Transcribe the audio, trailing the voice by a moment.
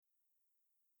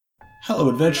Hello,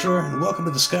 adventurer, and welcome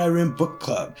to the Skyrim Book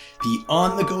Club, the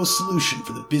on-the-go solution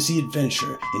for the busy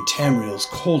adventure in Tamriel's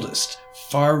coldest,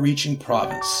 far-reaching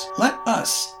province. Let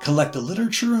us collect the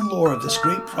literature and lore of this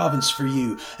great province for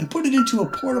you and put it into a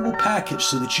portable package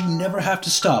so that you never have to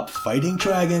stop fighting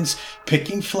dragons,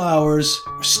 picking flowers,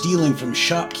 or stealing from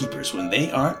shopkeepers when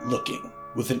they aren't looking.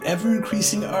 With an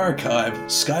ever-increasing archive,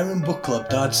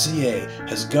 SkyrimBookClub.ca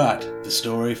has got the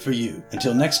story for you.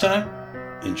 Until next time,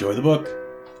 enjoy the book.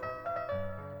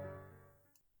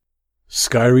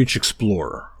 Skyreach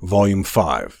Explorer, Volume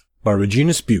 5, by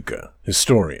Regina Spuka,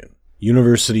 Historian,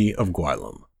 University of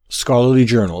Gwylem. Scholarly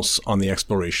Journals on the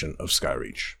Exploration of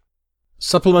Skyreach.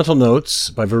 Supplemental Notes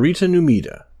by Verita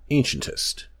Numida,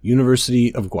 Ancientist,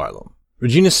 University of Gwylem.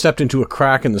 Regina stepped into a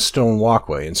crack in the stone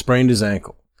walkway and sprained his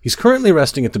ankle. He's currently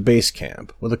resting at the base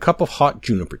camp with a cup of hot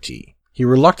juniper tea. He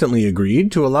reluctantly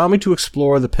agreed to allow me to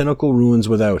explore the Pinnacle ruins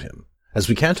without him, as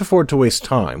we can't afford to waste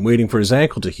time waiting for his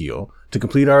ankle to heal to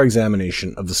complete our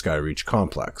examination of the Skyreach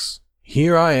complex.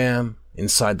 Here I am,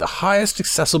 inside the highest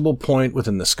accessible point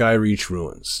within the Skyreach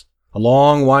ruins. A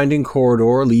long, winding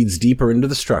corridor leads deeper into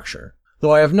the structure,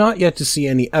 though I have not yet to see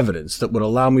any evidence that would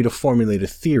allow me to formulate a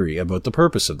theory about the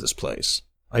purpose of this place.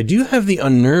 I do have the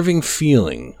unnerving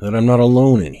feeling that I'm not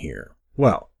alone in here.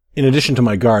 Well, in addition to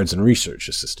my guards and research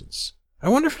assistants. I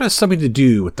wonder if it has something to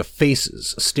do with the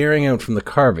faces staring out from the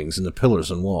carvings in the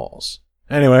pillars and walls.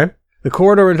 Anyway, the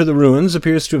corridor into the ruins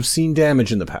appears to have seen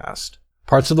damage in the past.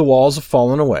 Parts of the walls have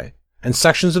fallen away, and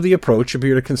sections of the approach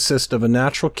appear to consist of a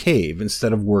natural cave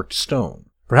instead of worked stone.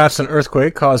 Perhaps an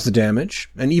earthquake caused the damage,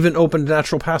 and even opened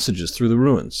natural passages through the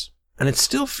ruins. And it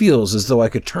still feels as though I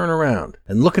could turn around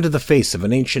and look into the face of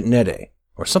an ancient Nede,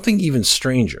 or something even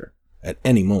stranger, at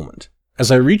any moment. As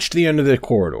I reached the end of the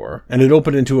corridor, and it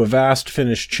opened into a vast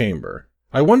finished chamber,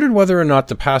 I wondered whether or not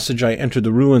the passage I entered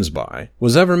the ruins by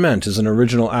was ever meant as an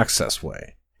original access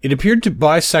way. It appeared to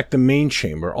bisect the main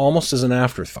chamber almost as an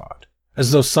afterthought,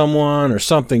 as though someone or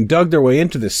something dug their way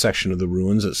into this section of the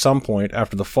ruins at some point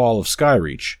after the fall of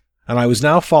Skyreach, and I was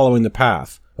now following the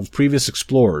path of previous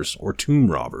explorers or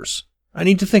tomb robbers. I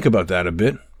need to think about that a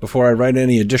bit before I write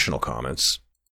any additional comments.